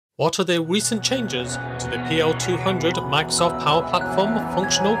What are the recent changes to the PL-200 Microsoft Power Platform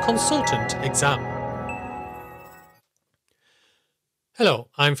Functional Consultant exam? Hello,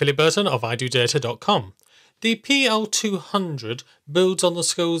 I'm Philip Burton of idodata.com. The PL-200 builds on the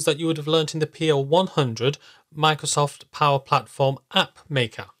skills that you would have learnt in the PL-100 Microsoft Power Platform App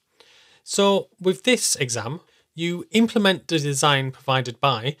Maker. So with this exam, you implement the design provided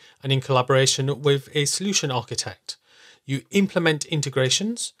by and in collaboration with a solution architect. You implement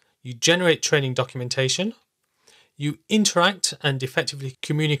integrations, you generate training documentation, you interact and effectively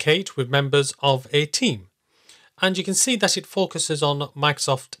communicate with members of a team. And you can see that it focuses on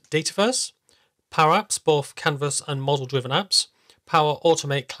Microsoft Dataverse, Power Apps, both Canvas and model-driven apps, Power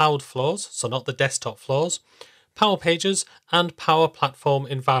Automate Cloud Flows, so not the desktop flows, Power Pages, and Power Platform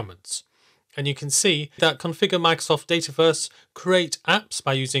environments. And you can see that configure Microsoft Dataverse, create apps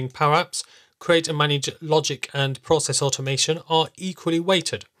by using Power Apps, create and manage logic and process automation are equally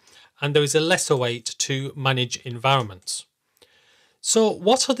weighted, and there is a lesser weight to manage environments. So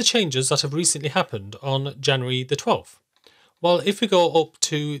what are the changes that have recently happened on January the 12th? Well, if we go up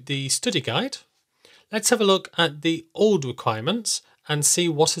to the study guide, let's have a look at the old requirements and see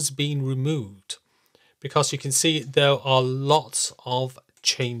what has been removed, because you can see there are lots of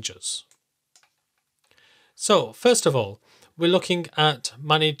changes. So first of all, we're looking at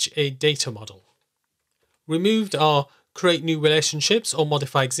manage a data model. Removed are create new relationships or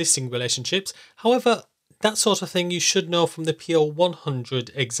modify existing relationships. However, that sort of thing you should know from the PL-100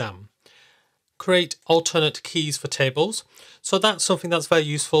 exam. Create alternate keys for tables. So that's something that's very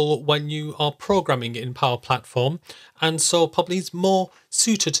useful when you are programming in Power Platform, and so probably is more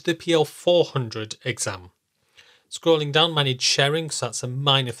suited to the PL-400 exam. Scrolling down, manage sharing, so that's a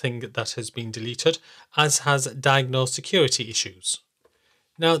minor thing that has been deleted, as has diagnose security issues.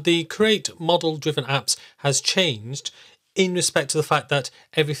 Now, the create model-driven apps has changed in respect to the fact that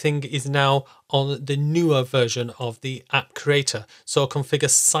everything is now on the newer version of the app creator. So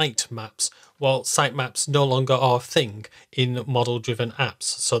configure site maps. Well, site maps no longer are a thing in model-driven apps,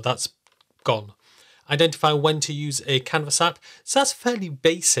 so that's gone. Identify when to use a Canvas app. So that's fairly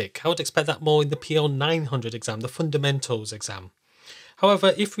basic. I would expect that more in the PL-900 exam, the fundamentals exam.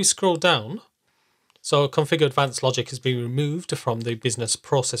 However, if we scroll down, so configure advanced logic has been removed from the business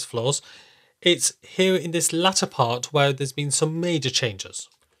process flows. It's here in this latter part where there's been some major changes.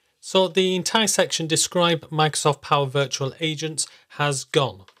 So the entire section describe Microsoft Power Virtual Agents has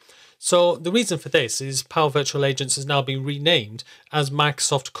gone. So the reason for this is Power Virtual Agents has now been renamed as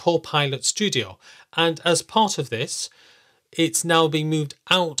Microsoft Copilot Studio. And as part of this, it's now being moved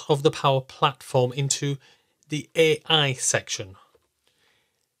out of the Power Platform into the AI section.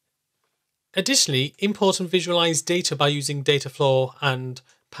 Additionally, import and visualize data by using Dataflow and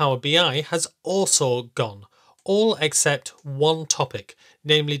Power BI has also gone, all except one topic,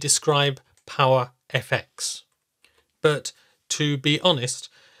 namely describe Power FX. But to be honest,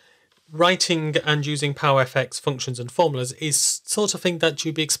 writing and using Power FX functions and formulas is sort of thing that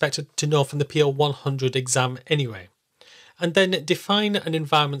you'd be expected to know from the PL-100 exam anyway. And then define an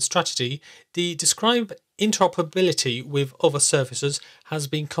environment strategy. The describe interoperability with other services has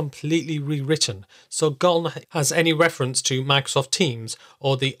been completely rewritten, so gone has any reference to Microsoft Teams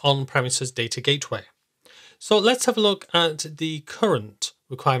or the on-premises data gateway. So let's have a look at the current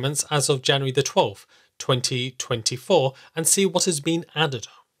requirements as of January the 12th, 2024 and see what has been added.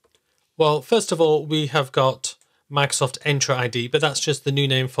 Well, first of all, we have got Microsoft Entra ID, but that's just the new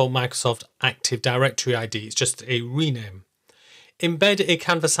name for Microsoft Active Directory ID. It's just a rename. Embed a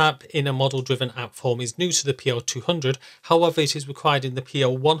Canvas app in a model-driven app form is new to the PL-200, however it is required in the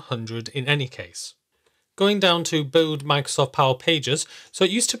PL-100 in any case. Going down to build Microsoft Power Pages, so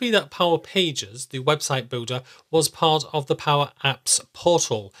it used to be that Power Pages, the website builder, was part of the Power Apps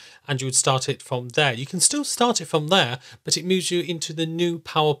portal, and you would start it from there. You can still start it from there, but it moves you into the new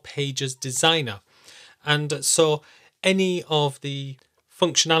Power Pages designer. And so any of the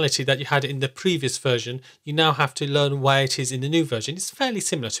functionality that you had in the previous version, you now have to learn where it is in the new version. It's fairly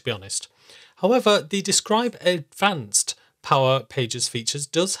similar, to be honest. However, the Describe Advanced Power Pages features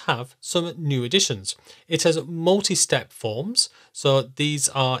does have some new additions. It has multi-step forms, so these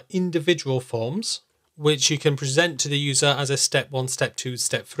are individual forms which you can present to the user as a step 1, step 2,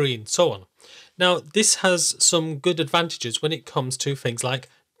 step 3 and so on. Now, this has some good advantages when it comes to things like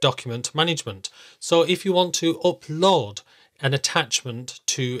document management. So if you want to upload an attachment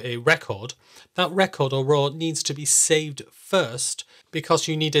to a record, that record or row needs to be saved first, because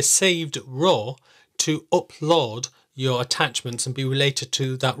you need a saved row to upload your attachments and be related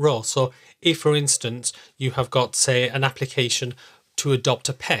to that row. So if, for instance, you have got, say, an application to adopt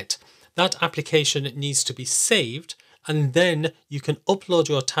a pet, that application needs to be saved and then you can upload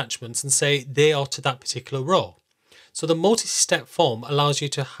your attachments and say they are to that particular row. So the multi-step form allows you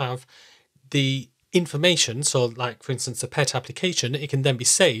to have the information, so like for instance the pet application, it can then be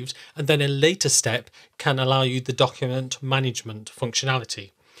saved, and then a later step can allow you the document management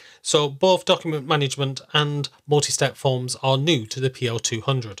functionality. So both document management and multi-step forms are new to the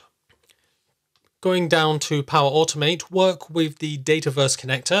PL-200. Going down to Power Automate, work with the Dataverse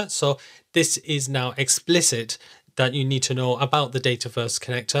connector. So this is now explicit that you need to know about the Dataverse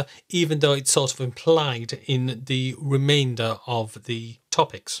connector, even though it's sort of implied in the remainder of the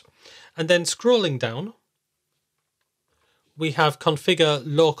topics. And then scrolling down, we have configure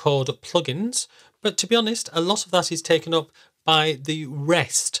low-code plugins, but to be honest, a lot of that is taken up by the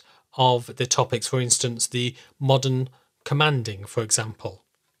rest of the topics, for instance, the modern commanding, for example.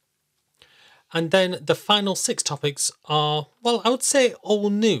 And then the final 6 topics are, well, I would say all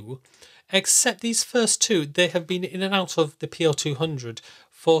new, except these first 2, they have been in and out of the PL-200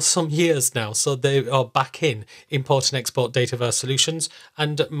 for some years now, so they are back in import and export Dataverse solutions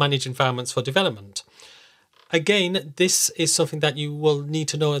and manage environments for development. Again, this is something that you will need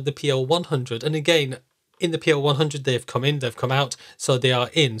to know at the PL-100, and again, in the PL-100 they've come in, they've come out, so they are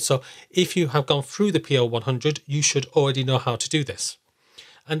in. So if you have gone through the PL-100, you should already know how to do this.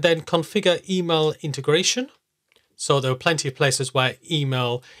 And then configure email integration. So there are plenty of places where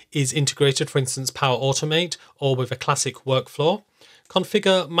email is integrated, for instance, Power Automate or with a classic workflow.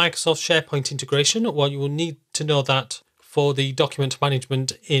 Configure Microsoft SharePoint integration. Well, you will need to know that for the document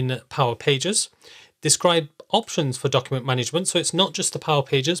management in Power Pages. Describe options for document management. So it's not just the Power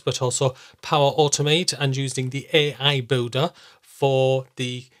Pages, but also Power Automate and using the AI builder for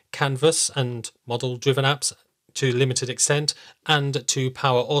the Canvas and model-driven apps to a limited extent, and to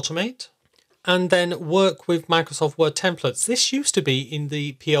Power Automate. And then work with Microsoft Word templates. This used to be in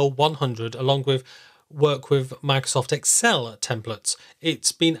the PL-100 along with work with Microsoft Excel templates.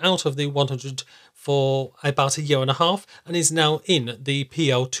 It's been out of the 100 for about a year and a half and is now in the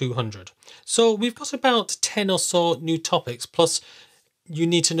PL-200. So we've got about 10 or so new topics, plus you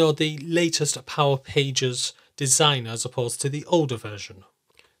need to know the latest Power Pages design as opposed to the older version.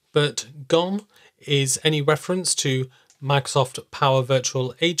 But gone is any reference to Microsoft Power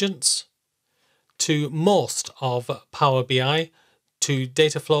Virtual Agents, to most of Power BI, to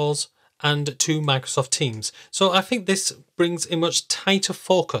Dataflows, and to Microsoft Teams. So I think this brings a much tighter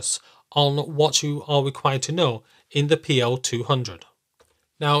focus on what you are required to know in the PL-200.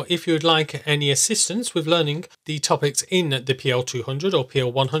 Now, if you would like any assistance with learning the topics in the PL-200 or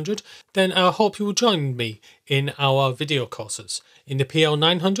PL-100, then I hope you will join me in our video courses. In the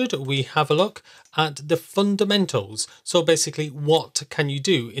PL-900, we have a look at the fundamentals. So basically, what can you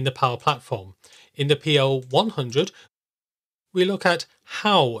do in the Power Platform? In the PL-100, we look at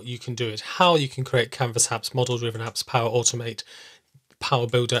how you can do it, how you can create Canvas apps, model-driven apps, Power Automate, Power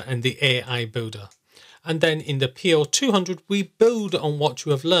Builder, and the AI Builder. And then in the PL-200, we build on what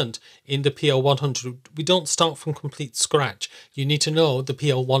you have learned. In the PL-100, we don't start from complete scratch. You need to know the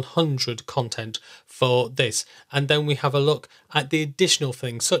PL-100 content for this. And then we have a look at the additional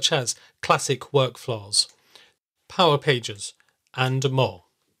things such as classic workflows, Power Pages, and more.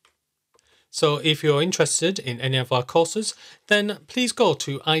 So if you're interested in any of our courses, then please go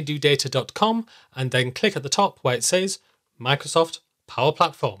to idodata.com and then click at the top where it says Microsoft Power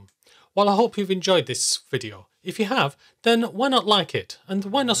Platform. Well, I hope you've enjoyed this video. If you have, then why not like it? And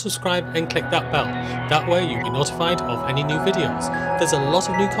why not subscribe and click that bell? That way you'll be notified of any new videos. There's a lot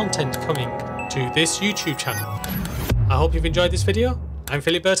of new content coming to this YouTube channel. I hope you've enjoyed this video. I'm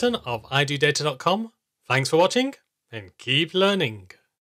Philip Burton of idodata.com. Thanks for watching and keep learning.